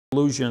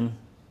illusion,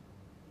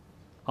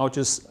 I'll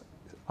just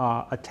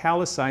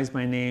italicize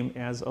my name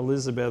as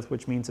Elizabeth,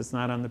 which means it's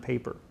not on the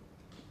paper.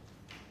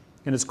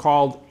 And it's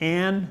called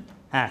an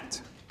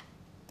act.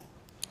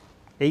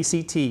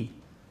 A-C-T.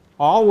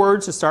 All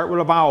words that start with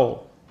a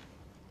vowel,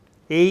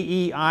 A,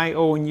 E, I,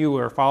 O, and U,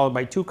 are followed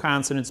by two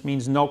consonants,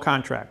 means no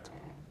contract.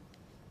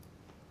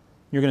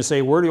 You're going to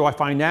say, where do I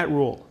find that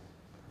rule?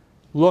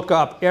 Look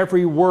up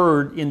every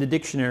word in the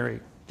dictionary.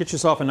 Get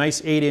yourself a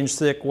nice 8-inch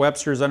thick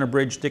Webster's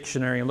Unabridged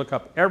dictionary and look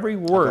up every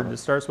word that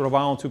starts with a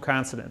vowel and two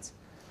consonants.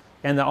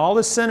 And all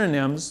the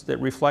synonyms that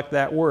reflect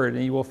that word,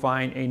 and you will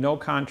find a no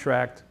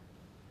contract,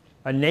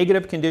 a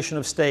negative condition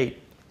of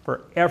state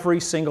for every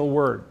single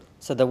word.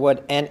 So the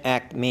word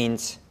enact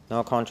means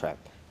no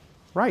contract.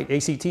 Right.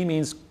 ACT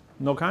means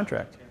no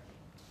contract.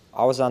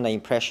 I was under the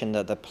impression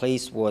that the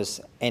police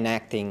was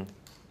enacting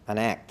an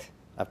act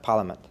of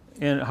Parliament.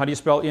 And how do you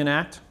spell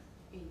enact?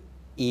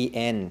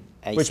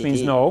 E-N-A-C-T. Which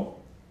means no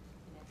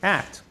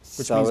act,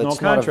 which So means no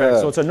it's not a contract.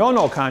 verb. So it's a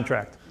no-no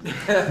contract.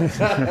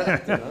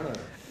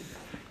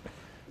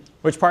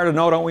 Which part of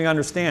no don't we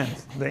understand?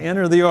 The N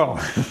or the O?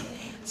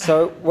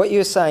 So what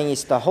you're saying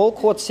is the whole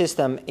court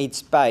system,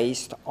 it's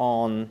based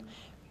on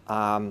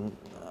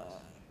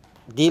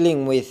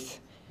dealing with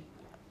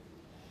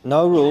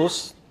no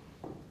rules,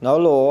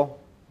 no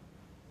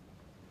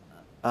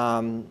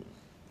law,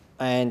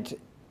 and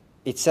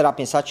it's set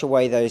up in such a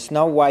way there is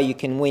no way you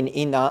can win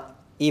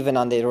even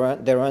under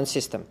their own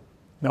system.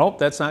 Nope,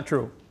 that's not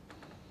true.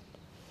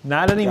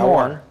 Not Go on.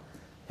 anymore.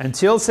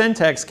 Until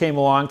syntax came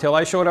along, till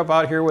I showed up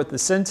out here with the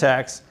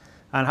syntax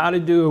on how to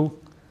do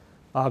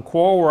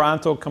quo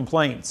warranto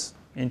complaints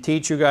and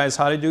teach you guys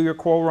how to do your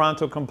quo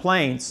warranto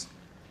complaints.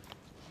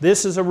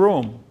 This is a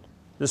room.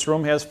 This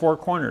room has 4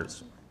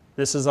 corners.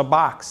 This is a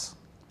box.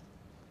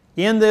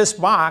 In this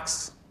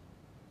box,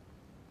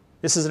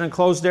 this is an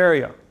enclosed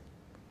area.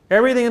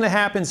 Everything that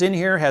happens in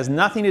here has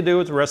nothing to do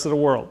with the rest of the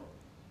world.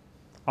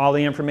 All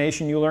the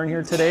information you learn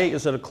here today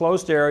is in a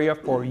closed area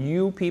for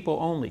you people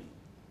only.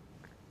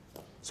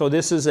 So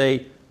this is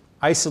a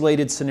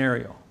isolated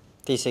scenario.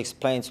 This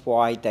explains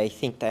why they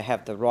think they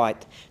have the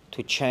right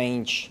to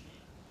change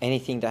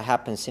anything that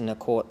happens in a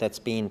court that's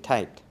being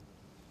taped.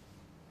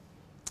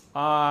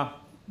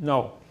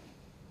 No.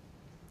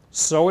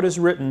 So it is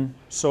written,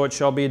 so it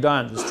shall be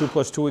done. Does 2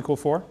 plus 2 equal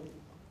 4?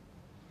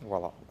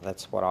 Well,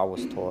 that's what I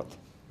was taught.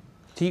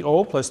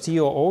 TO plus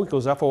TOO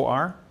equals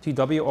FOR.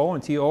 TWO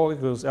and TO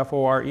equals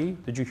FORE.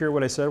 Did you hear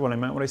what I said when I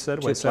meant what I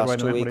said? 2 plus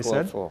 2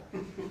 equal 4.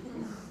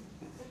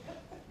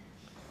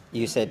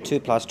 You said 2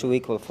 plus 2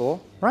 equal 4?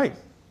 Right.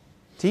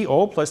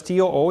 TO plus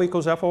TOO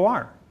equals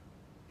FOR.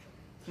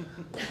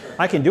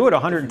 I can do it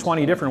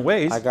 120 different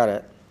ways. I got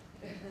it.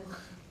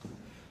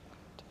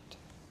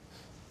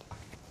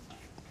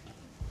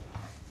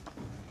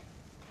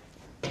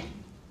 I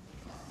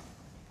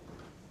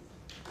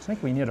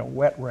think we need a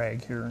wet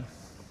rag here,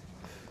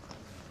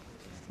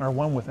 or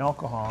one with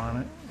alcohol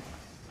on it.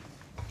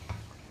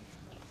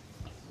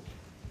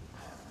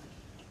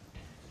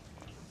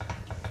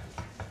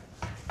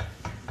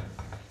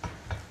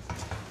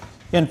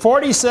 In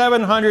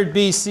 4700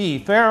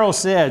 BC, Pharaoh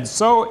said,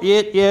 "So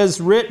it is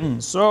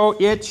written, so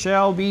it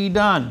shall be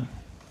done."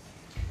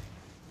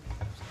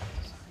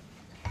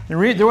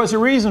 There was a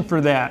reason for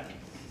that.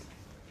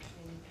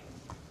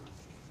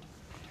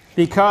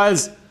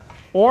 Because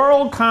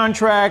oral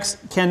contracts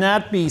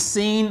cannot be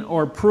seen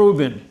or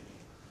proven.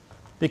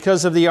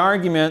 Because of the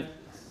argument,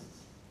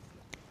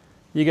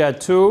 you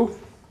got 2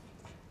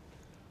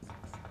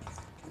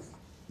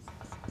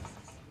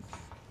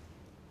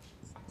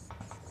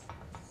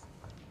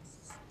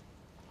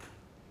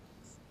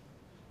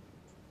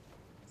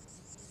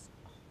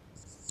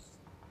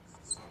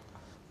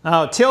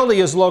 Now, tilde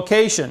is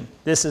location.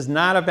 This is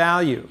not a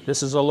value.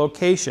 This is a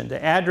location. The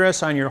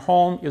address on your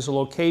home is a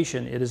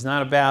location. It is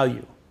not a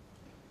value.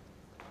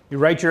 You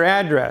write your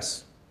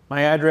address.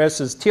 My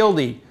address is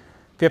tilde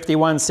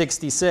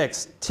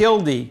 5166.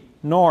 Tilde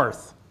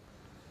north.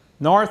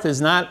 North is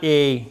not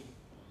a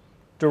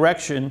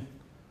direction.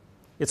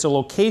 It's a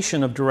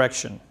location of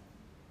direction.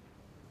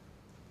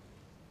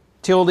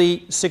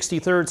 Tilde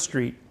 63rd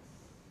Street.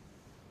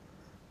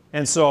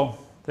 And so,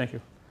 thank you.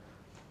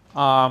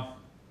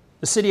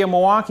 The city of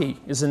Milwaukee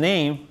is a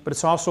name, but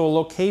it's also a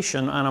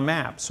location on a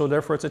map. So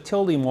therefore it's a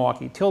tilde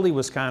Milwaukee, tilde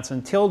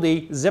Wisconsin,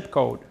 tilde zip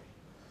code.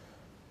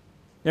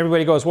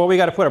 Everybody goes, well, we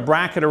got to put a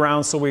bracket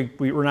around so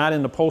we're not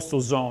in the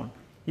postal zone.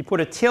 You put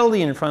a tilde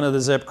in front of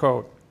the zip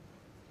code.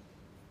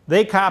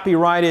 They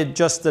copyrighted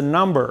just the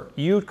number.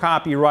 You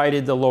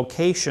copyrighted the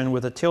location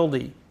with a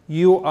tilde.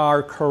 You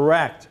are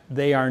correct.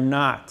 They are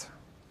not.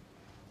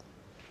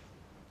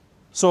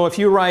 So if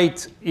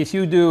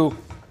you do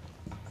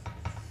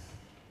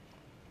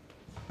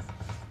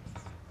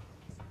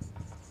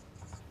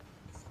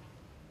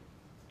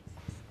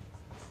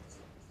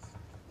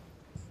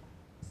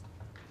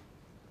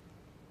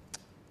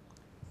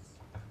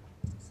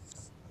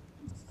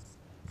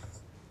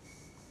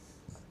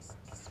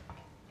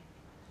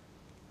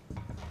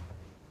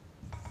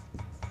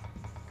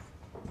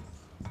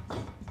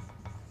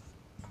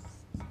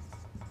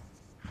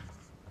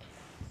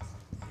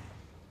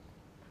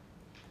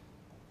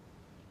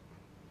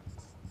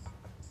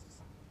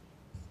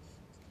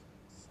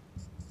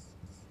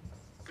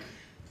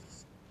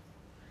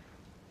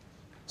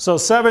So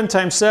 7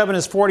 times 7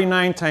 is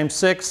 49 times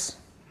 6.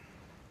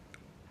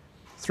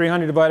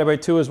 300 divided by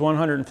 2 is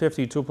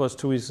 150. 2 plus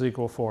 2 is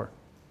equal to 4.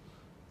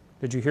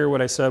 Did you hear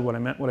what I said, what I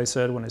meant, what I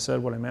said, when I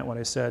said what I meant, what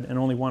I said, and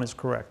only one is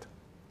correct?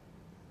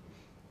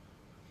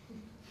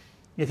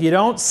 If you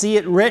don't see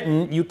it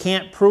written, you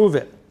can't prove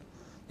it.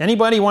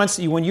 Anybody wants,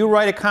 when you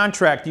write a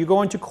contract, you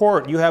go into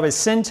court, you have a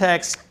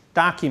syntax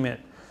document.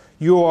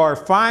 You are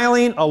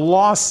filing a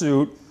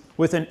lawsuit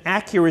with an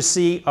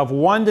accuracy of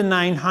 1 to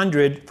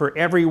 900 for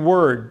every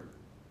word.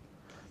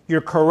 Your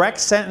correct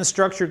sentence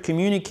structure,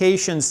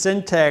 communication,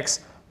 syntax,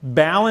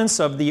 balance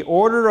of the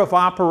order of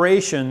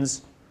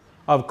operations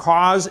of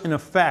cause and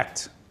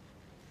effect,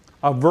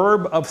 a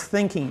verb of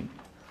thinking,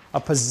 a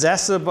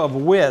possessive of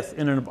with,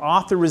 and an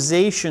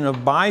authorization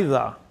of by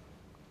the,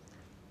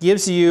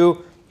 gives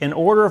you an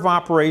order of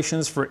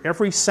operations for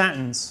every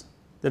sentence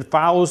that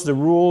follows the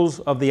rules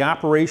of the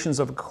operations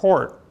of a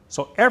court.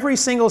 So every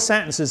single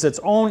sentence is its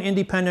own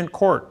independent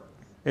court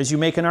as you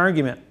make an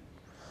argument.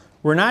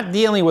 We're not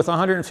dealing with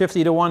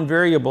 150 to 1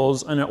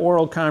 variables in an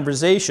oral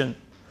conversation.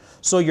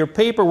 So your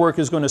paperwork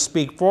is going to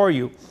speak for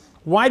you.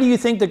 Why do you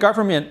think the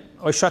government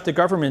shut the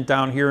government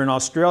down here in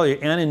Australia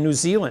and in New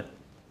Zealand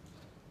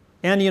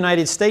and the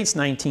United States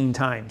 19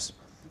 times?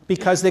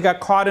 Because they got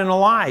caught in a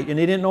lie and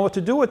they didn't know what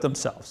to do with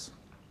themselves.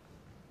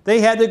 They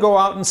had to go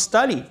out and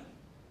study.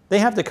 They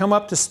have to come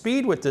up to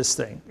speed with this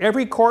thing.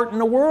 Every court in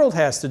the world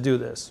has to do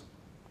this.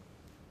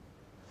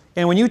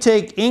 And when you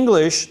take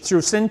English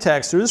through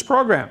syntax, through this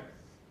program,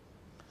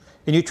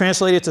 and you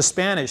translate it to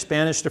Spanish,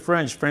 Spanish to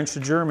French, French to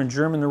German,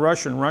 German to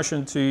Russian,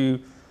 Russian to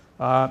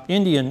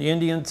Indian,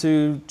 Indian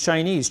to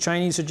Chinese,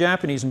 Chinese to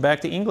Japanese, and back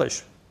to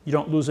English, you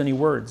don't lose any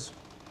words.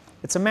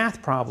 It's a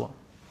math problem.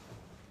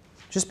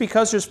 Just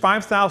because there's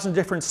 5,000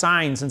 different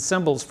signs and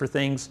symbols for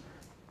things,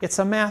 it's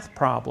a math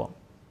problem.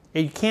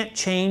 You can't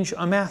change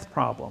a math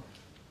problem.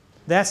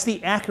 That's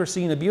the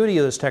accuracy and the beauty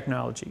of this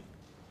technology.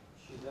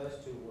 Should those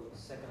two,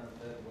 second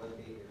and third word,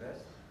 be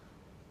reversed?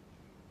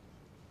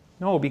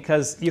 No,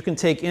 because you can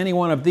take any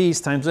one of these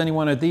times any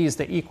one of these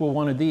to equal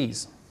one of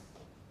these.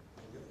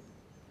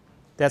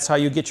 That's how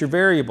you get your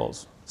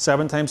variables.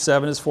 7 times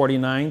 7 is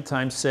 49,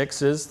 times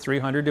 6 is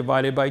 300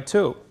 divided by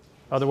 2.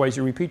 Otherwise,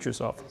 you repeat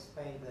yourself.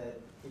 Explain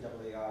the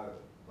TWO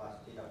plus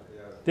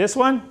TWO. This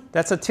one,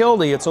 that's a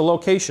tilde, it's a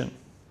location.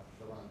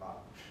 The one above.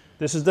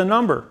 This is the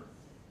number.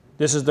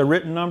 This is the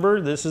written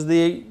number. This is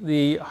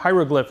the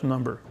hieroglyph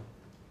number.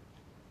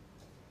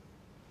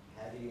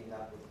 How do you end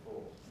up with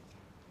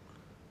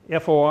 4?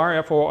 F-O-R,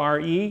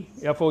 F-O-R-E,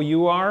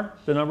 F-O-U-R,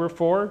 the number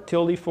 4,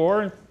 tilde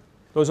 4.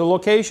 Those are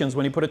locations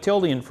when you put a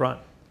tilde in front.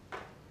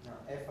 No,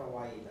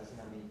 F-O-Y-E, doesn't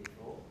that mean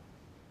before?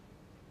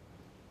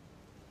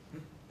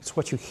 It's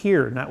what you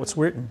hear, not what's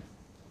written.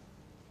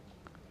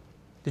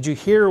 Did you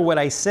hear what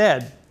I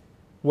said?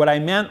 What I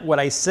meant, what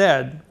I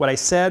said, what I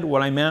said,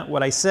 what I meant,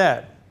 what I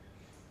said.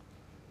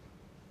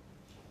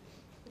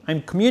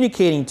 I'm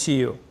communicating to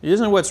you. It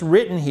isn't what's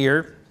written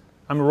here.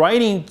 I'm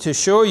writing to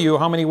show you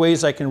how many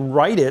ways I can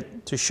write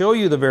it, to show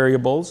you the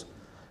variables.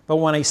 But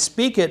when I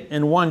speak it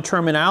in one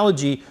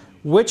terminology,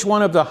 which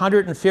one of the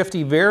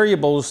 150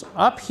 variables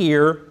up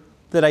here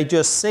did I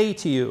just say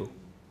to you?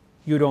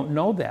 You don't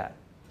know that.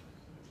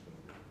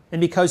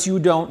 And because you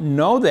don't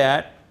know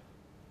that,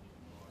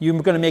 you're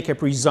going to make a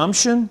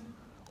presumption,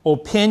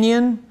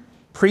 opinion,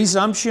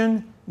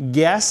 presumption,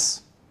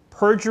 guess,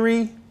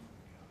 perjury,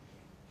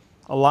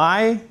 a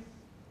lie.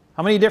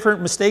 How many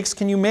different mistakes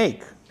can you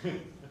make?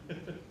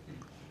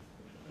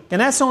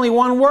 And that's only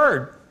one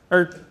word,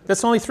 or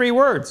that's only 3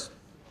 words.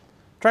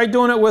 Try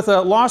doing it with a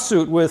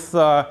lawsuit with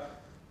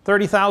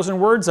 30,000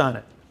 words on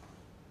it.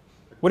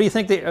 What do you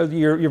think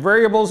your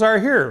variables are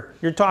here?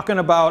 You're talking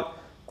about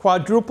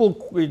quadruple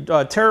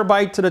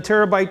terabyte to the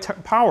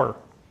terabyte power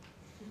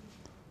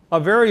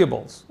of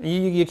variables.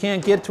 You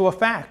can't get to a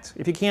fact.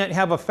 If you can't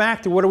have a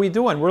fact, what are we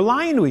doing? We're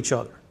lying to each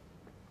other.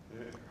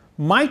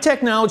 My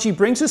technology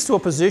brings us to a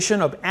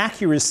position of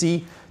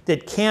accuracy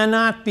that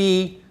cannot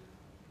be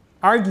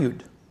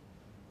argued.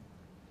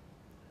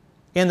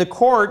 And the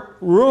court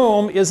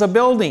room is a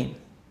building.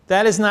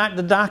 That is not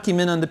the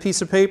document on the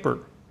piece of paper.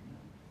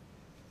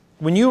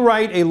 When you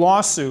write a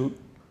lawsuit,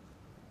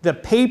 the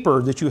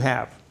paper that you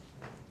have,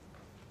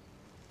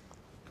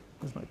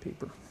 where's my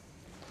paper?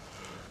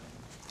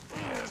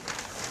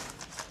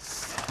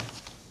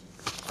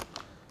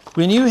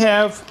 When you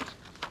have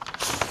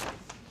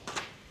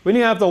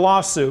the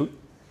lawsuit,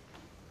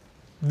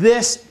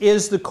 this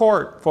is the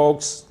court,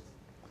 folks.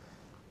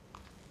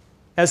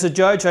 As a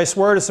judge, I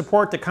swear to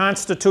support the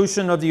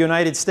Constitution of the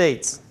United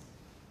States.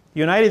 The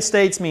United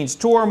States means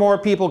 2 or more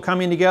people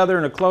coming together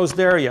in a closed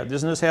area.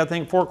 Doesn't this have,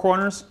 4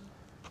 corners?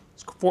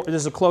 This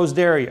is a closed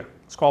area.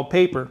 It's called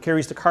paper. It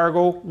carries the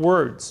cargo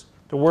words.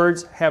 The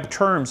words have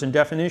terms and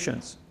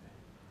definitions.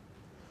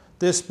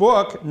 This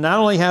book not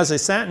only has a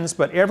sentence,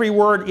 but every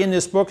word in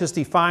this book is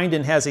defined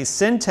and has a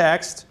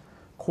syntaxed,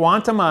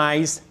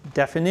 quantumized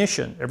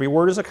definition. Every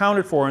word is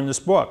accounted for in this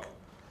book,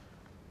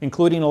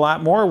 including a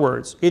lot more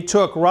words. It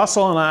took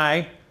Russell and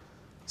I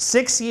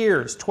 6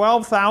 years,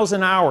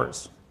 12,000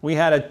 hours We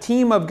had a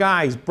team of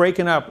guys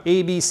breaking up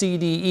A, B, C,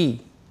 D,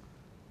 E.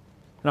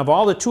 And of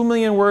all the 2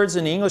 million words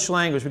in the English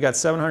language, we got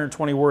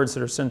 720 words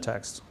that are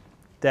syntaxed.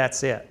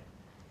 That's it.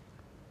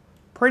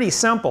 Pretty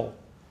simple.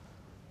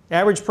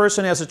 Average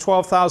person has a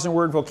 12,000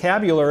 word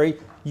vocabulary.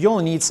 You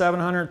only need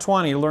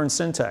 720 to learn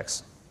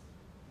syntax.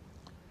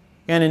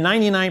 And in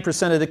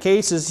 99% of the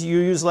cases, you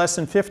use less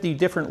than 50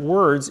 different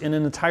words in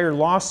an entire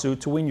lawsuit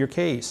to win your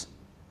case.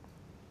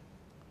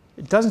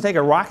 It doesn't take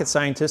a rocket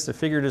scientist to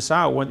figure this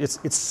out.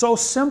 It's so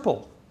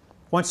simple.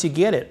 Once you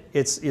get it,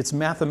 it's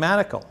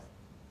mathematical.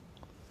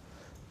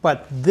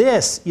 But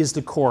this is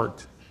the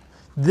court.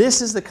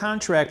 This is the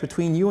contract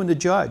between you and the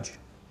judge.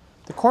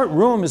 The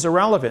courtroom is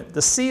irrelevant.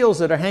 The seals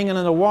that are hanging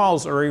on the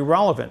walls are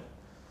irrelevant.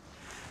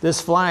 This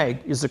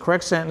flag is the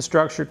correct sentence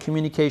structure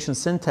communication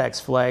syntax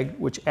flag,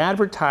 which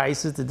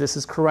advertises that this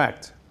is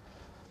correct.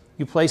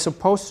 You place a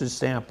postage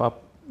stamp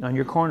up on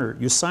your corner.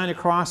 You sign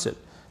across it.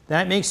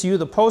 That makes you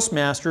the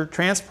postmaster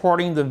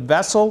transporting the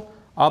vessel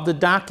of the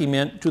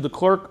document to the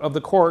clerk of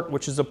the court,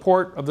 which is the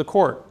port of the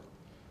court.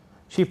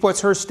 She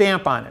puts her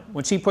stamp on it.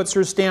 When she puts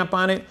her stamp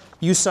on it,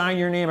 you sign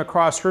your name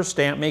across her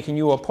stamp, making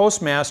you a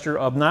postmaster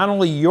of not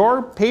only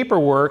your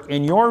paperwork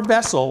and your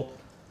vessel,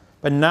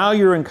 but now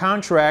you're in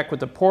contract with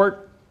the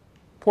port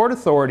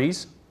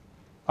authorities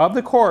of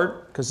the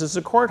court, because this is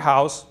a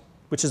courthouse,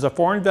 which is a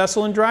foreign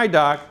vessel in dry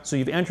dock, so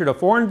you've entered a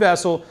foreign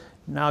vessel.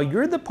 Now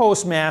you're the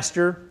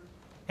postmaster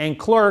and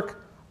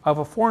clerk of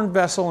a foreign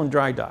vessel in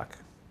dry dock.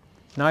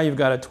 Now you've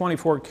got a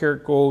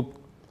 24-karat gold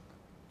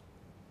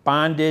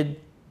bonded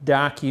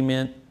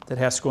document that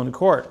has to go into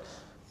court.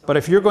 But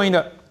if you're going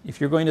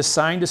to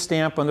sign the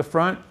stamp on the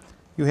front,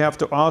 you have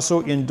to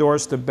also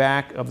endorse the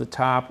back of the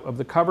top of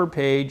the cover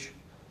page,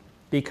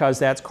 because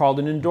that's called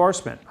an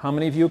endorsement. How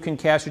many of you can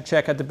cash a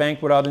check at the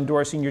bank without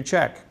endorsing your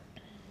check?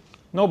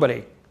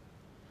 Nobody.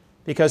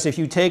 Because if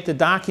you take the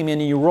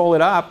document and you roll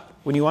it up,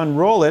 when you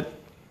unroll it,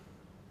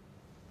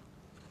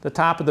 the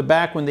top of the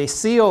back, when they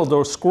sealed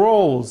those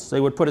scrolls, they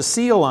would put a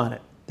seal on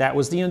it. That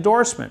was the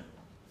endorsement.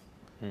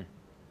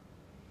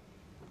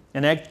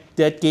 And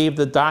that gave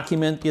the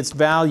document its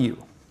value.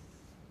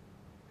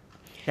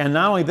 And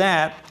not only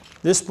that,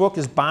 this book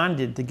is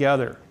bonded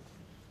together.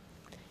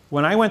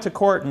 When I went to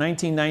court in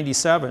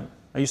 1997,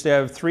 I used to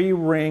have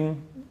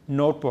 3-ring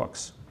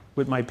notebooks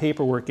with my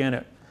paperwork in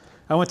it.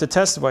 I went to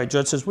testify. The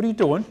judge says, "What are you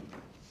doing?"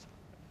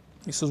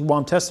 He says, "Well,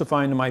 I'm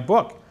testifying to my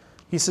book."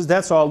 He says,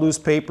 "That's all loose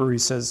paper." He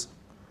says,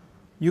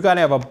 "You got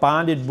to have a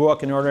bonded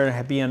book in order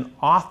to be an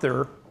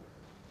author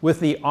with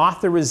the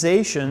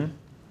authorization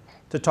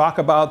to talk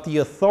about the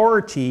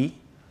authority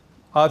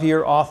of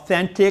your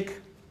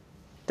authentic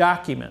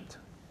document."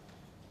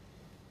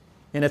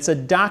 And it's a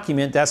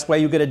document, that's why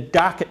you get a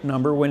docket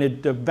number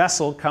when the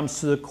vessel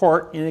comes to the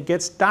court and it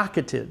gets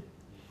docketed.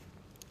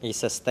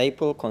 Is a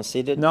staple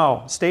considered?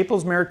 No,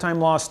 Staples Maritime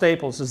Law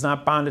Staples is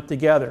not bonded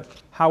together.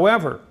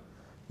 However,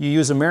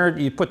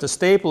 you put the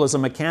staple as a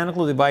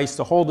mechanical device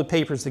to hold the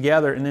papers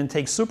together, and then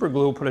take super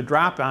glue, put a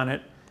drop on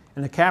it,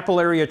 and the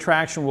capillary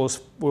attraction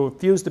will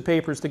fuse the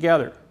papers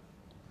together.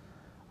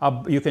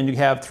 You can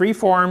have 3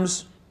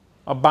 forms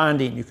of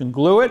bonding. You can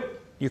glue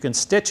it, you can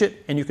stitch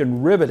it, and you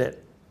can rivet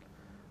it.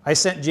 I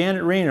sent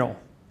Janet Reno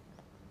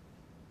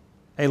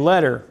a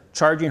letter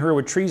charging her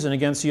with treason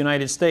against the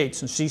United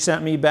States, and she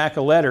sent me back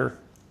a letter,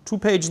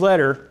 2-page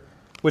letter,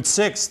 with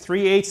 6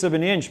 3/8 of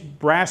an inch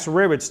brass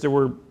rivets. There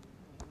were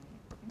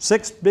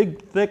 6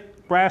 big,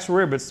 thick brass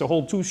rivets to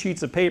hold 2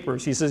 sheets of paper.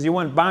 She says, "You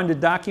want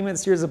bonded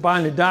documents? Here's a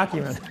bonded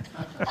document."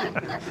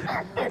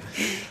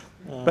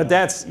 But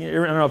that's, I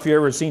don't know if you've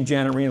ever seen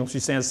Janet Reno. She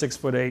stands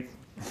 6'8".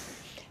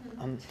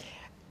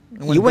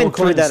 You went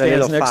through that a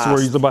little next fast. to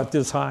her, he's about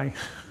this high.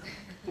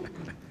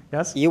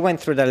 Yes? You went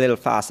through that a little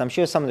fast. I'm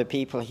sure some of the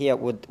people here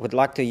would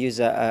like to use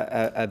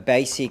a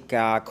basic,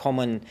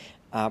 common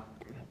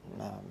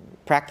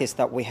practice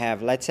that we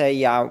have. Let's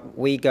say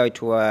we go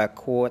to a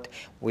court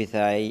with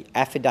an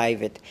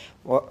affidavit.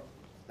 Well,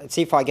 let's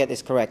see if I get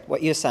this correct.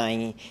 What you're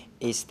saying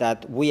is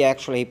that we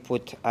actually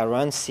put our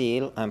own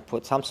seal and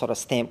put some sort of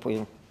stamp.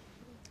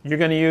 You're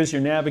going to use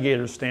your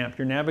navigator stamp.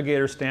 Your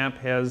navigator stamp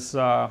has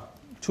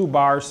 2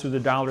 bars through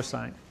the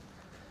 $sign.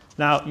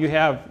 Now, you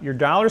have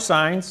your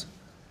 $signs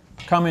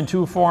come in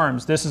 2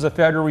 forms. This is a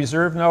Federal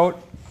Reserve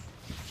note,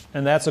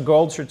 and that's a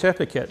gold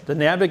certificate. The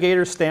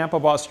navigator stamp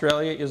of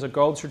Australia is a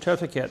gold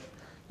certificate.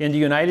 In the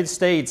United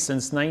States,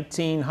 since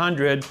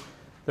 1900,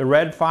 the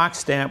Red Fox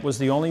stamp was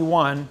the only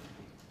one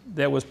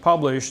that was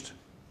published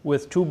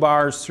with 2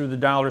 bars through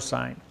the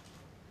 $sign.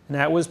 And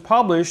that was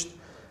published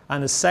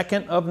on the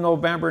 2nd of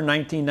November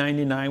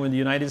 1999, when the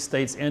United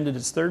States ended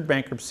its 3rd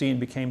bankruptcy and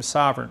became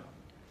sovereign.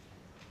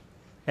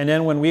 And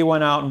then when we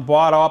went out and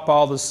bought up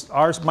all this,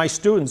 my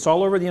students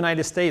all over the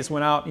United States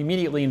went out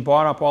immediately and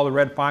bought up all the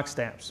Red Fox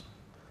stamps.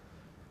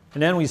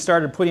 And then we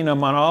started putting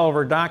them on all of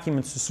our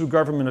documents to sue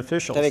government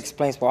officials. That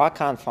explains why I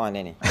can't find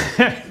any.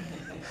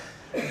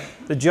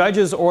 The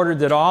judges ordered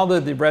that all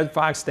the Red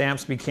Fox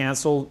stamps be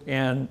canceled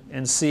and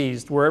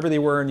seized wherever they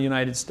were in the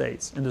United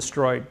States and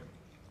destroyed,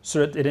 so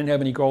that they didn't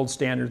have any gold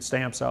standard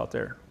stamps out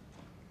there.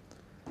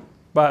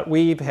 But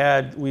we've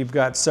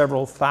got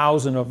several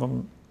thousand of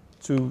them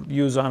to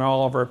use on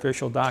all of our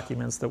official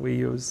documents that we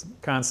use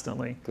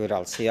constantly. Good,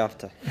 I'll see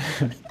after.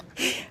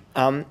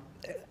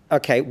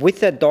 Okay, with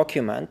the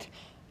document,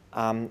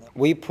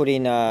 we put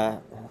in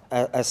a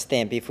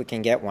stamp if we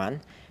can get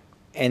one,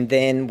 and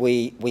then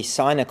we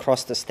sign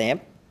across the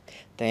stamp.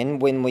 Then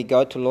when we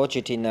go to lodge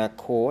it in a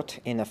court,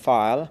 in a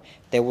file,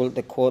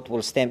 the court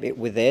will stamp it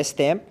with their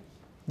stamp.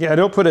 Yeah,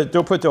 they'll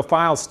put the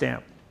file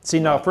stamp. See,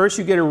 now first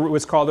you get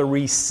what's called a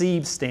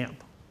receive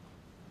stamp,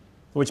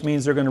 which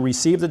means they're going to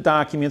receive the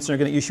documents and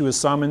they're going to issue a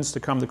summons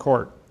to come to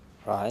court.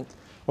 Right.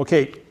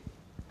 Okay,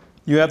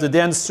 you have to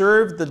then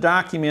serve the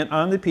document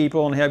on the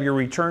people and have your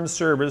return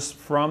service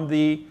from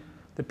the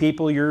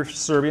people you're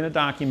serving a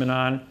document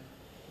on,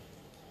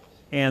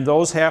 and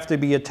those have to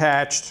be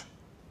attached,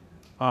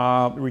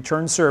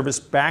 return service,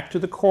 back to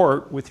the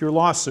court with your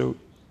lawsuit,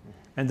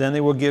 and then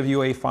they will give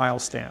you a file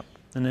stamp,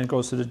 and then it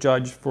goes to the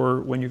judge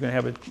for when you're going to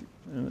have it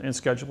and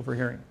scheduled for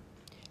hearing.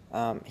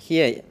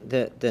 Here,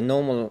 the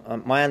normal,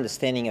 my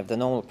understanding of the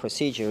normal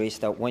procedure is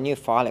that when you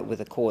file it with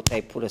the court, they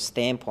put a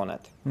stamp on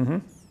it. Mm-hmm.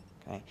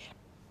 Okay.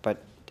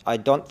 But I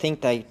don't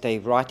think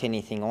they write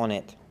anything on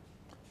it.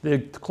 The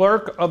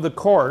clerk of the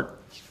court,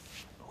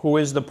 who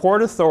is the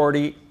port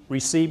authority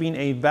receiving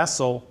a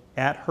vessel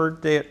at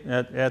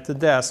the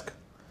desk,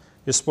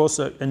 is supposed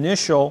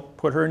to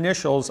put her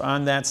initials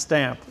on that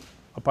stamp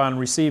upon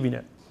receiving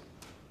it.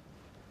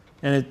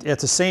 And at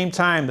the same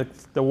time,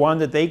 the one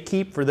that they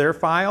keep for their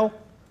file,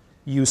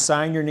 you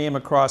sign your name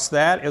across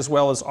that, as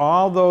well as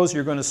all those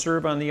you're going to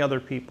serve on the other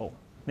people,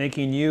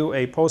 making you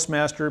a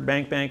postmaster,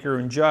 bank banker,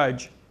 and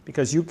judge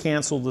because you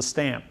canceled the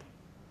stamp.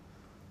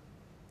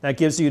 That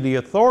gives you the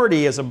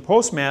authority as a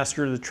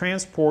postmaster to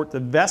transport the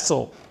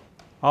vessel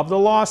of the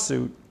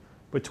lawsuit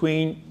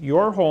between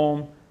your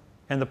home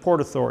and the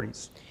port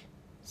authorities.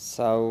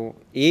 So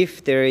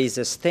if there is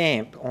a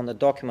stamp on the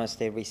documents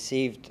they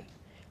received,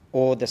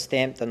 or the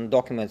stamp on the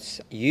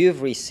documents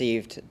you've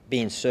received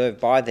being served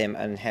by them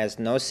and has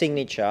no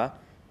signature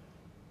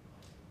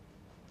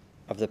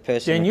of the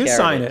person then who you carried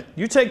sign it.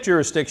 You take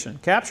jurisdiction.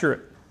 Capture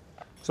it.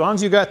 As long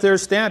as you got their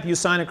stamp, you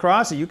sign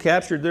across it, you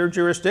captured their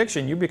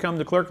jurisdiction, you become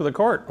the clerk of the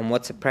court. And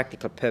what's the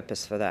practical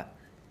purpose for that?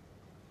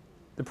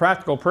 The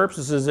practical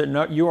purpose is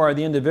that you are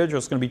the individual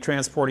that's going to be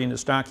transporting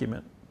this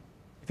document.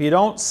 If you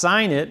don't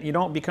sign it, you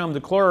don't become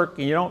the clerk,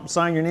 and you don't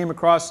sign your name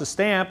across the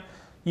stamp,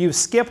 you've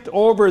skipped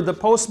over the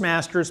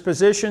postmaster's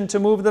position to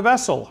move the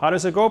vessel. How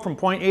does it go from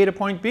point A to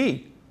point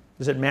B?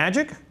 Is it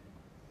magic?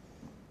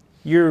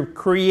 You're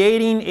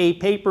creating a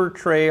paper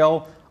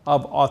trail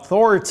of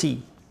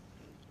authority.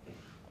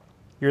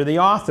 You're the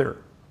author.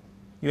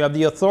 You have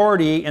the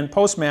authority and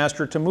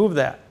postmaster to move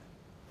that.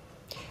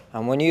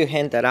 And when you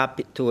hand that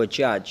up to a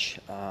judge,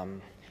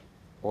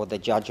 or the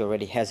judge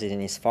already has it in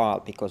his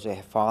file because we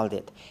have filed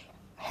it,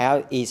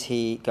 how is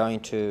he going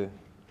to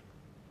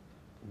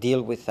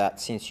deal with that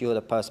since you're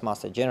the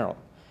Postmaster General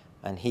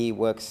and he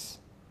works?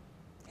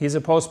 He's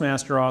a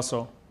postmaster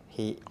also.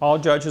 All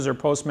judges are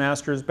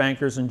postmasters,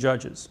 bankers, and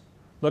judges.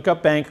 Look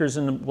up bankers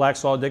in the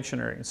Black's Law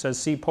Dictionary. It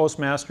says see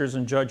postmasters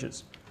and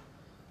judges.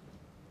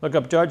 Look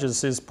up judges, it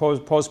says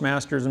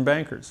postmasters and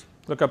bankers.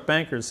 Look up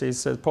bankers, it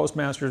says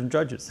postmasters and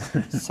judges.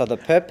 So the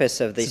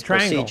purpose of this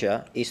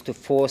procedure is to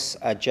force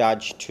a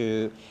judge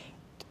to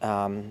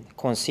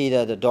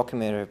consider the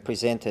document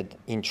presented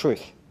in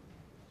truth.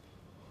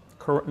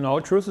 No,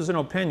 truth is an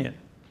opinion,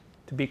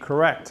 to be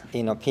correct.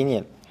 In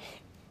opinion.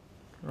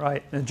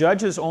 Right. And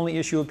judges only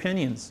issue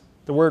opinions.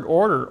 The word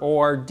order,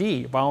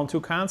 O-R-D, vowel and two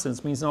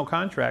consonants, means no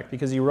contract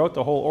because he wrote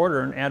the whole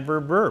order in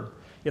adverb verb.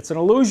 It's an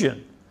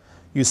illusion.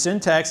 You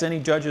syntax any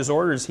judge's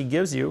orders he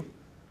gives you,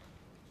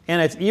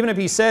 and even if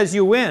he says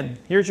you win,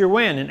 here's your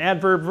win, in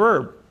adverb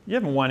verb, you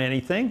haven't won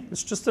anything.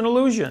 It's just an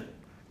illusion.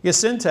 You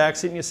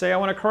syntax it and you say, I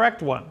want to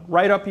correct one.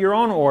 Write up your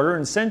own order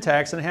and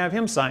syntax and have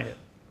him sign it.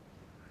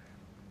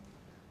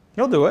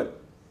 He'll do it.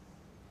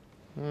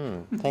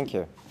 Thank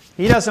you.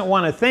 He doesn't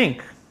want to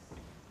think.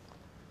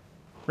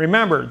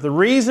 Remember, the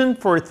reason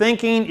for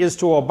thinking is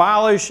to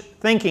abolish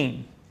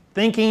thinking.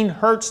 Thinking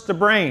hurts the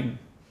brain.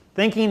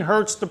 Thinking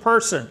hurts the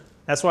person.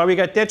 That's why we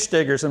got ditch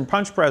diggers and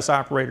punch press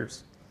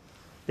operators.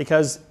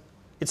 Because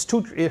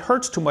it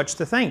hurts too much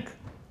to think.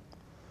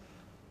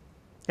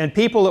 And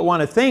people that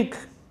want to think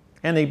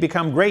and they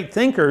become great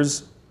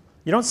thinkers,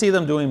 you don't see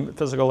them doing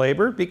physical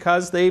labor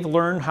because they've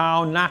learned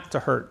how not to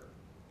hurt.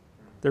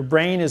 Their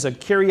brain is a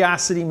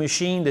curiosity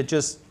machine that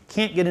just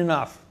can't get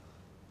enough.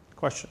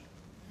 Question?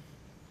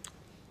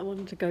 I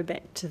wanted to go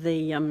back to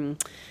the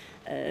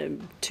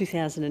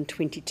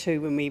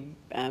 2022 when we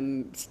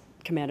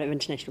come out of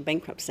international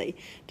bankruptcy.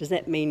 Does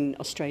that mean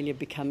Australia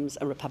becomes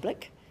a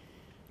republic?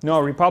 No,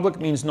 a republic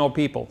means no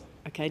people.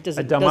 Okay.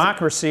 A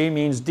democracy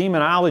means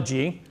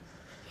demonology.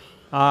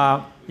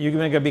 You're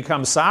going to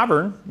become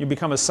sovereign. You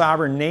become a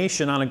sovereign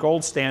nation on a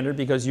gold standard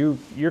because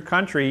your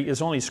country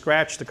is only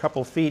scratched a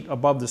couple feet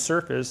above the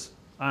surface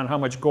on how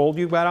much gold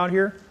you've got out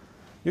here.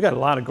 You've got a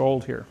lot of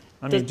gold here.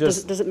 I mean,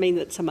 does it mean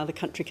that some other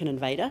country can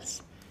invade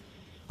us?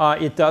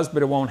 It does,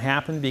 but it won't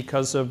happen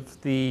because of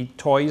the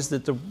toys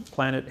that the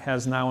planet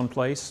has now in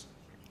place.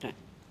 Okay,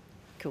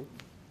 cool.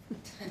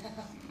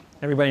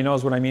 Everybody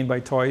knows what I mean by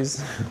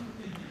toys.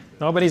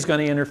 Nobody's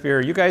going to interfere.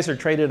 You guys are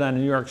traded on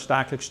the New York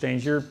Stock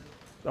Exchange. You're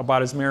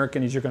about as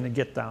American as you're going to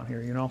get down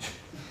here, you know?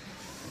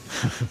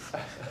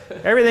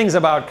 Everything's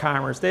about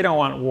commerce. They don't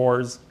want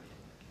wars.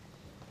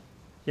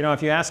 You know,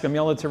 if you ask a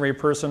military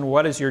person,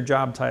 what is your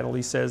job title?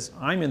 He says,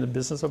 I'm in the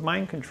business of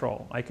mind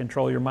control. I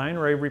control your mind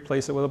or I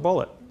replace it with a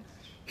bullet.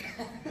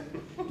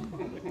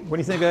 What do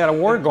you think they got a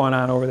war going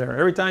on over there?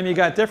 Every time you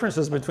got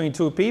differences between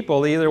two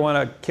people, they either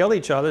want to kill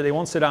each other, they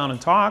won't sit down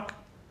and talk.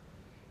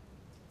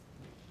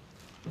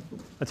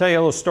 I'll tell you a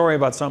little story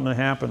about something that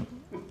happened.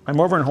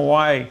 I'm over in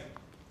Hawaii,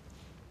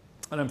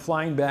 and I'm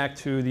flying back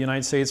to the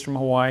United States from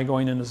Hawaii,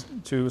 going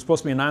into, it was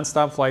supposed to be a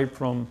nonstop flight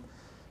from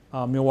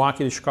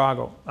Milwaukee to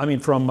Chicago. I mean,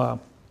 from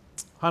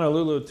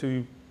Honolulu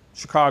to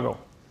Chicago.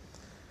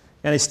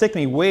 And they stick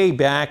me way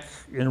back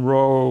in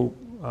row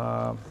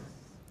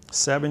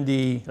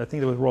 70, I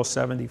think it was row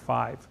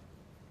 75,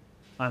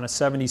 on a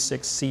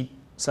 76-seat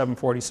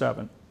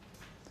 747.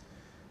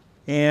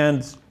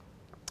 And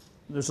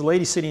there's a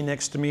lady sitting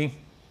next to me.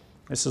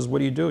 I says, what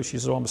do you do? She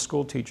says, oh, I'm a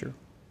school teacher.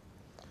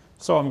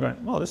 So I'm going,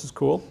 oh, this is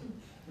cool.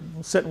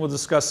 We'll sit and we'll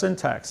discuss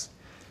syntax.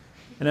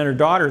 And then her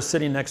daughter is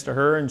sitting next to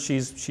her, and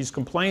she's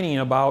complaining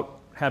about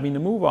having to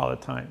move all the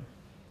time.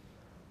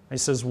 I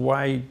says,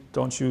 why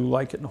don't you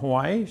like it in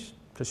Hawaii?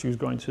 Because she was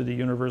going to the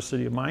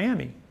University of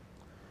Miami.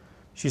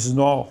 She says,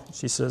 no.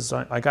 She says,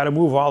 I got to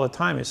move all the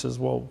time. I says,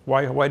 well,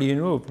 why do you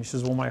move? She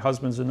says, well, my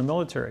husband's in the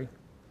military.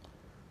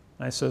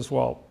 And I says,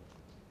 well,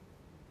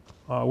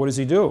 what does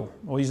he do?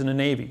 Well, he's in the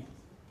Navy.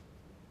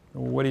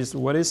 What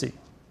is he?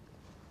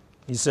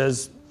 He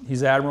says,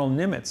 he's Admiral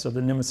Nimitz of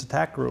the Nimitz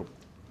Attack Group.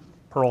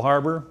 Pearl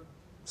Harbor,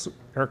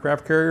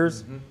 aircraft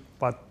carriers,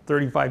 about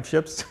 35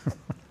 ships.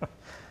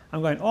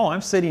 I'm going, oh,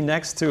 I'm sitting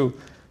next to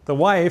the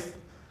wife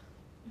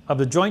of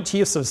the Joint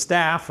Chiefs of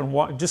Staff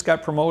and just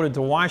got promoted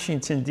to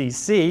Washington,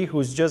 D.C.,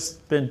 who's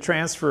just been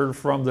transferred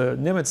from the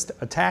Nimitz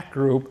Attack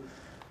Group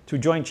to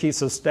Joint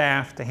Chiefs of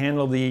Staff to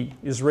handle the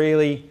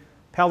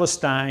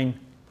Israeli-Palestine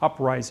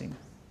uprising.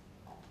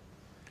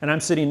 And I'm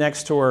sitting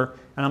next to her,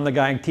 and I'm the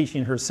guy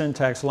teaching her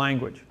syntax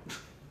language.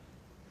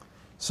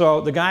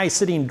 So the guy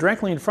sitting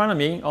directly in front of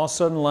me all of a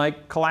sudden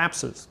like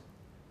collapses.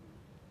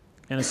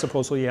 And it's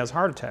supposedly he has a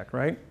heart attack,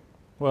 right?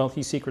 Well,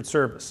 he's Secret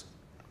Service.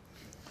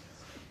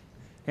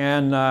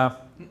 And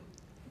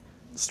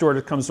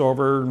stewardess comes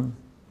over,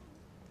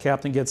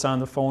 captain gets on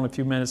the phone a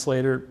few minutes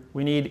later.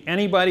 We need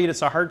anybody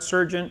that's a heart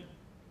surgeon.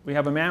 We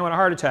have a man with a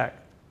heart attack.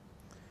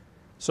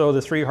 So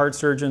the 3 heart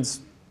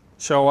surgeons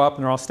show up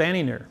and they're all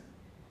standing there.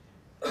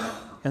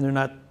 And they're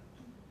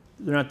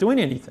not doing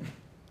anything.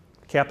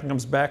 The captain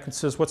comes back and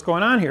says, what's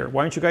going on here?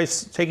 Why aren't you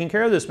guys taking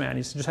care of this man?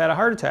 He just had a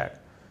heart attack.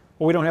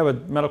 Well, we don't have a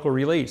medical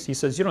release. He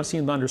says, you don't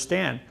seem to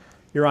understand.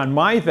 You're on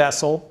my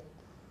vessel,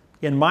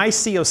 in my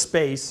sea of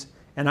space,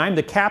 and I'm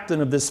the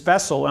captain of this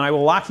vessel, and I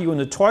will lock you in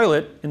the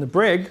toilet in the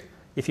brig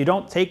if you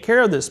don't take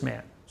care of this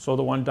man. So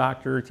the one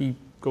doctor, he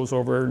goes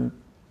over and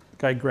the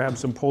guy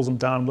grabs him, pulls him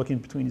down, looking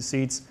between the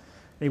seats, and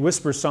he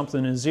whispers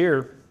something in his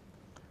ear.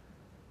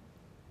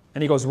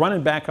 And he goes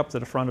running back up to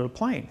the front of the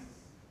plane.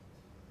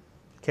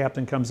 The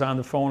captain comes on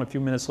the phone a few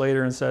minutes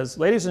later and says,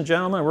 ladies and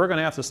gentlemen, we're going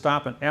to have to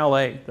stop in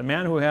L.A. The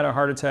man who had a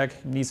heart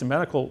attack needs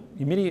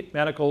immediate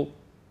medical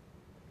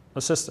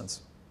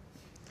assistance.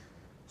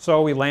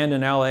 So we land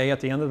in L.A.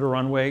 at the end of the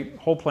runway.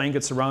 Whole plane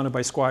gets surrounded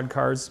by squad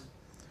cars.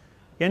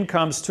 In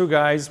comes 2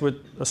 guys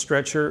with a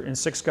stretcher and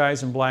 6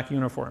 guys in black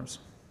uniforms.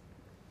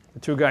 The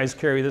 2 guys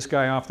carry this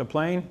guy off the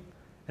plane,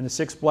 and the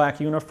 6 black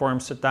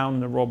uniforms sit down in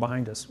the row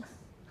behind us.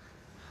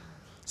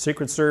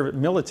 Secret Service,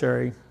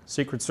 military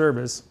Secret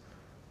Service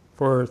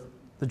for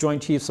the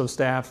Joint Chiefs of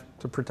Staff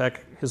to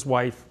protect his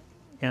wife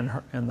and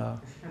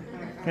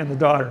the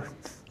daughter.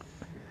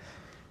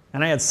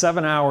 And I had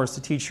 7 hours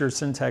to teach her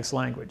syntax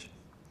language.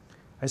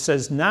 I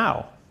says,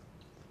 now,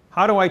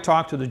 how do I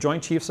talk to the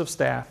Joint Chiefs of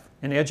Staff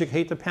and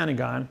educate the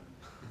Pentagon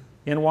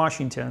in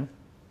Washington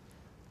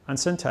on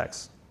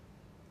syntax?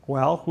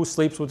 Well, who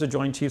sleeps with the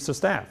Joint Chiefs of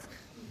Staff?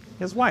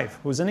 His wife,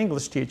 who's an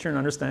English teacher and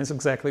understands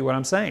exactly what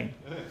I'm saying.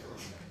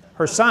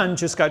 Her son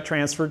just got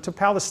transferred to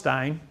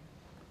Palestine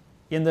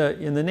in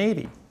the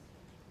Navy.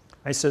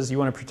 I says, you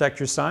want to protect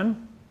your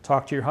son?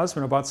 Talk to your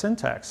husband about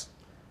syntax.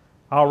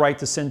 I'll write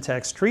the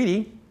syntax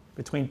treaty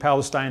between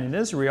Palestine and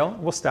Israel.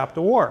 We'll stop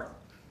the war.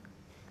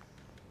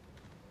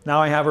 Now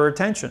I have her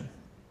attention.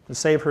 To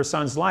save her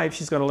son's life,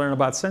 she's going to learn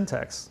about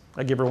syntax.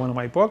 I give her one of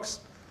my books.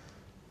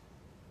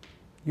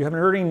 You haven't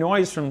heard any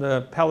noise from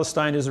the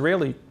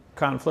Palestine-Israeli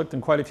conflict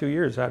in quite a few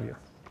years, have you?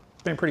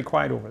 It's been pretty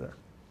quiet over there.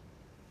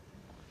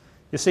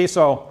 You see,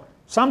 so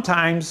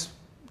sometimes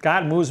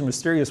God moves in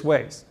mysterious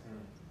ways.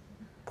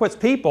 Puts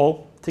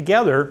people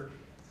together.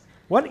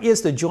 What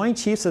is the Joint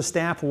Chiefs of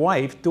Staff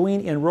wife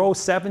doing in row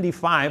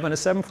 75 on a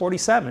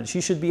 747?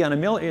 She should be on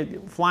a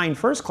flying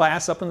first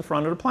class up in the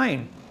front of the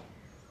plane.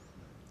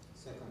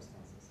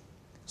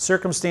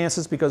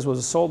 circumstances because it was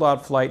a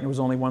sold-out flight and there was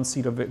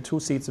only two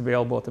seats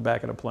available at the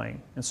back of the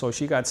plane. And so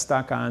she got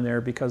stuck on there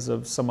because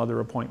of some other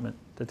appointment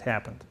that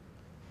happened.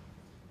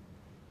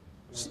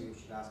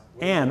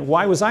 And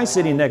why was I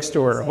sitting next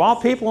to her? Of all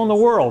people in the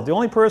world, the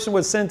only person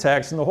with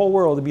syntax in the whole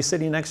world to be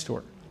sitting next to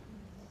her.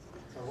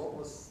 So what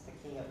was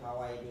the king of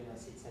Hawaii doing on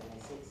seat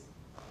 76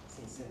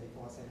 since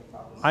 74,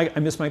 75? I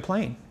missed my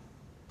plane.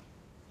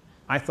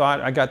 I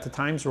thought I got the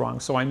times wrong,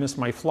 so I missed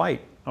my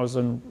flight. I was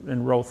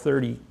in row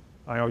 30.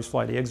 I always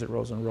fly the exit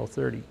rows in row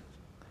 30.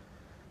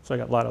 So I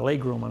got a lot of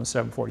leg room on a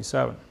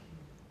 747.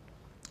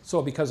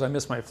 So because I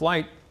missed my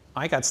flight,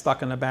 I got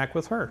stuck in the back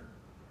with her.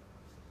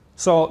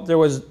 So there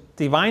was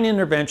divine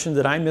intervention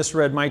that I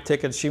misread my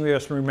tickets, she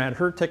misread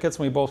her tickets,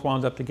 and we both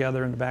wound up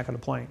together in the back of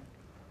the plane.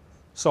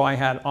 So I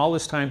had all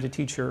this time to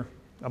teach her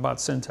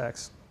about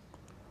syntax.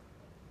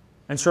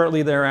 And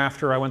shortly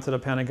thereafter, I went to the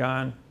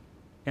Pentagon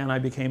and I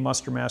became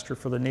muster master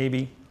for the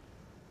Navy,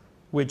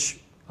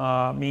 which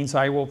means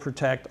I will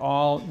protect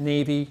all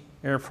Navy,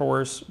 Air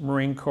Force,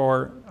 Marine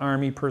Corps,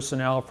 Army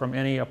personnel from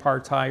any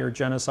apartheid or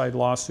genocide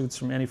lawsuits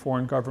from any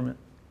foreign government.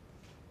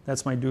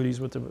 That's my duties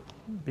with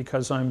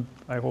because I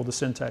hold the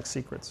syntax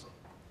secrets.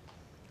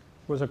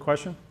 Was there a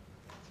question?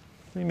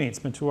 What do you mean? It's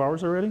been 2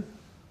 hours already?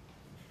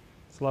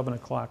 It's 11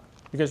 o'clock.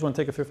 You guys want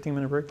to take a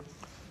 15-minute break?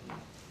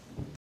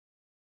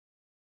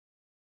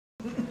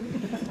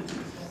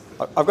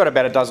 I've got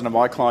about a dozen of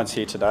my clients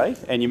here today,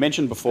 and you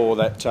mentioned before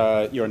that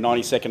you're a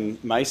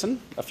 90-second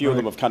Mason. A few of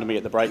them have come to me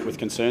at the break with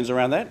concerns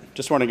around that.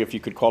 Just wondering if you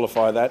could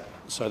qualify that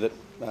so that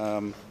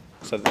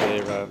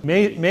they're...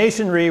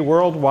 Masonry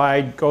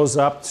worldwide goes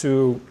up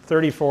to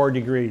 34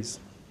 degrees.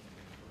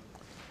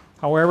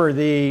 However,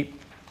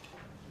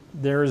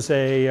 there's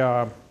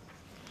a...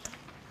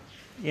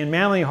 in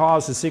Manly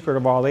Hall's The Secret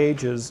of All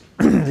Ages,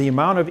 the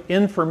amount of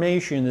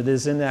information that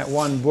is in that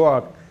one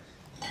book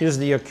is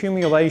the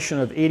accumulation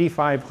of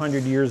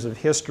 8,500 years of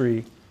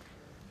history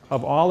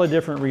of all the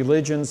different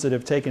religions that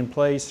have taken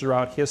place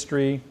throughout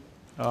history,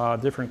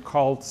 different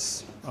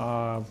cults,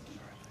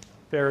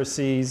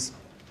 Pharisees,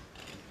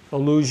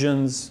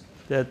 illusions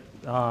that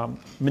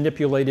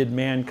manipulated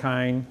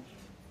mankind,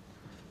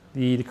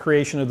 the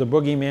creation of the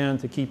boogeyman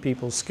to keep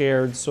people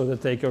scared so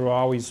that they could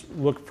always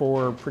look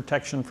for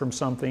protection from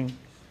something.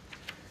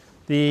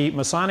 The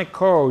Masonic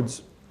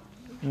codes,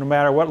 no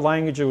matter what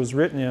language it was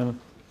written in,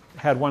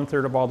 had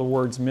 1/3 of all the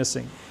words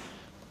missing.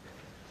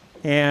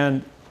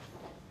 And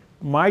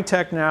my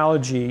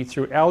technology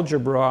through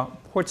algebra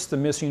puts the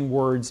missing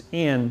words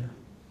in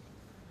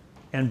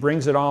and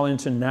brings it all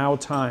into now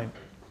time.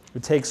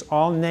 It takes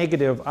all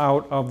negative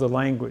out of the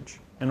language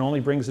and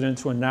only brings it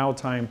into a now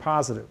time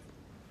positive.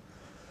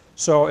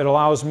 So it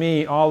allows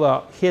me all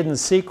the hidden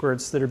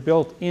secrets that are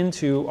built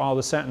into all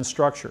the sentence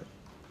structure.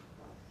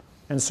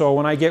 And so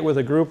when I get with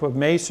a group of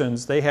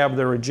Masons, they have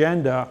their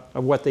agenda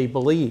of what they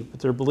believe, but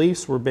their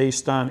beliefs were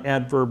based on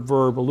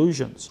adverb-verb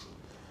illusions.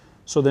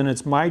 So then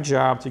it's my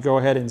job to go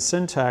ahead and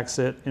syntax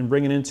it and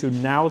bring it into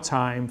now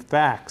time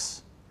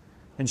facts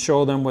and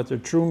show them what the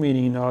true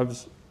meaning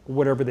of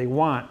whatever they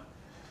want.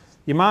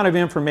 The amount of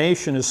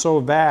information is so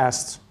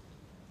vast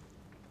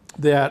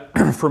that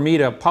for me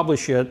to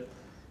publish it,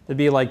 it'd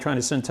be like trying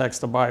to syntax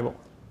the Bible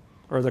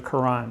or the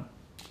Quran.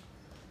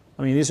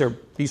 I mean, these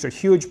are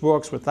huge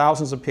books with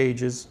thousands of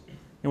pages.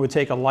 It would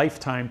take a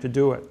lifetime to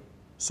do it.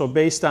 So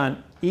based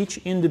on each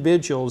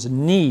individual's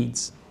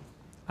needs,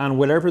 on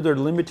whatever their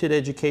limited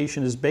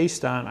education is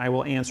based on, I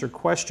will answer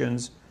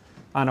questions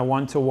on a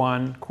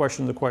one-to-one,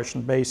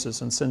 question-to-question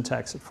basis and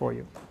syntax it for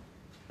you.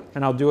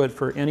 And I'll do it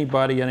for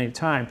anybody at any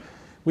time.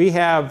 We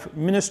have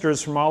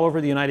ministers from all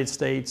over the United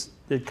States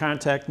that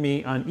contact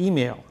me on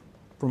email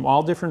from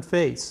all different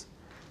faiths,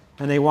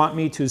 and they want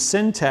me to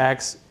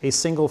syntax a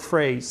single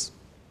phrase.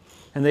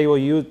 And they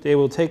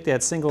will take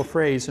that single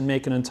phrase and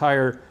make an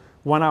entire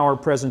 1-hour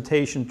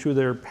presentation to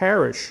their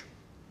parish.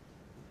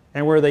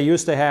 And where they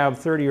used to have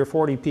 30 or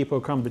 40 people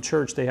come to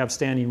church, they have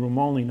standing room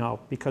only now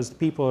because the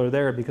people are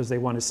there because they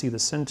want to see the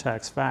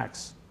syntax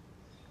facts.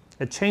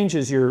 It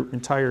changes your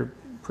entire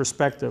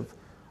perspective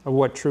of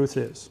what truth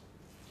is,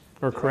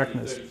 or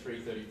correctness. 33,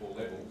 34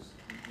 levels.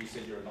 You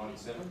said you're a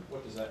 97.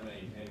 What does that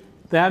mean?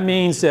 That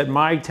means that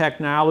my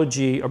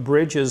technology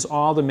abridges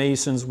all the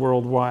Masons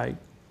worldwide.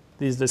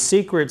 The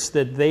secrets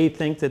that they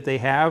think that they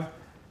have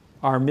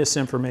are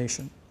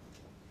misinformation.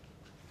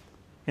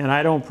 And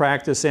I don't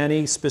practice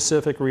any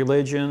specific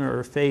religion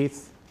or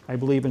faith. I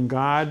believe in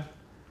God.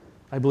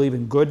 I believe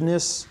in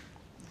goodness.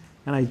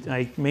 And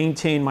I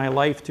maintain my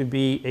life to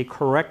be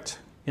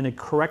in a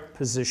correct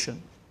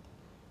position.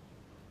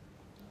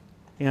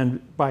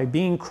 And by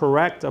being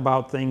correct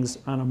about things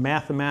on a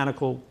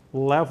mathematical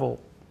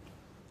level,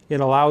 it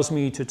allows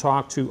me to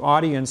talk to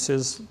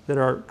audiences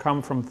that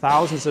come from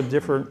thousands of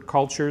different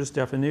cultures,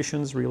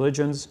 definitions,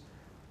 religions,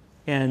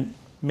 and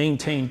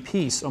maintain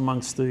peace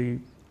amongst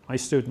my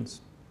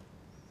students.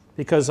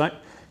 Because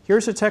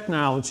here's a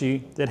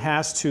technology that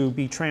has to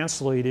be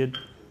translated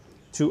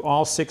to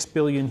all 6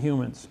 billion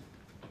humans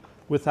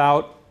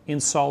without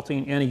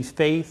insulting any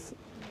faith,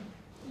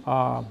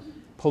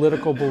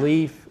 political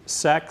belief,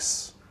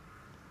 sex,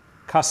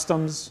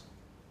 customs.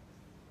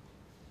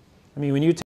 I mean, when you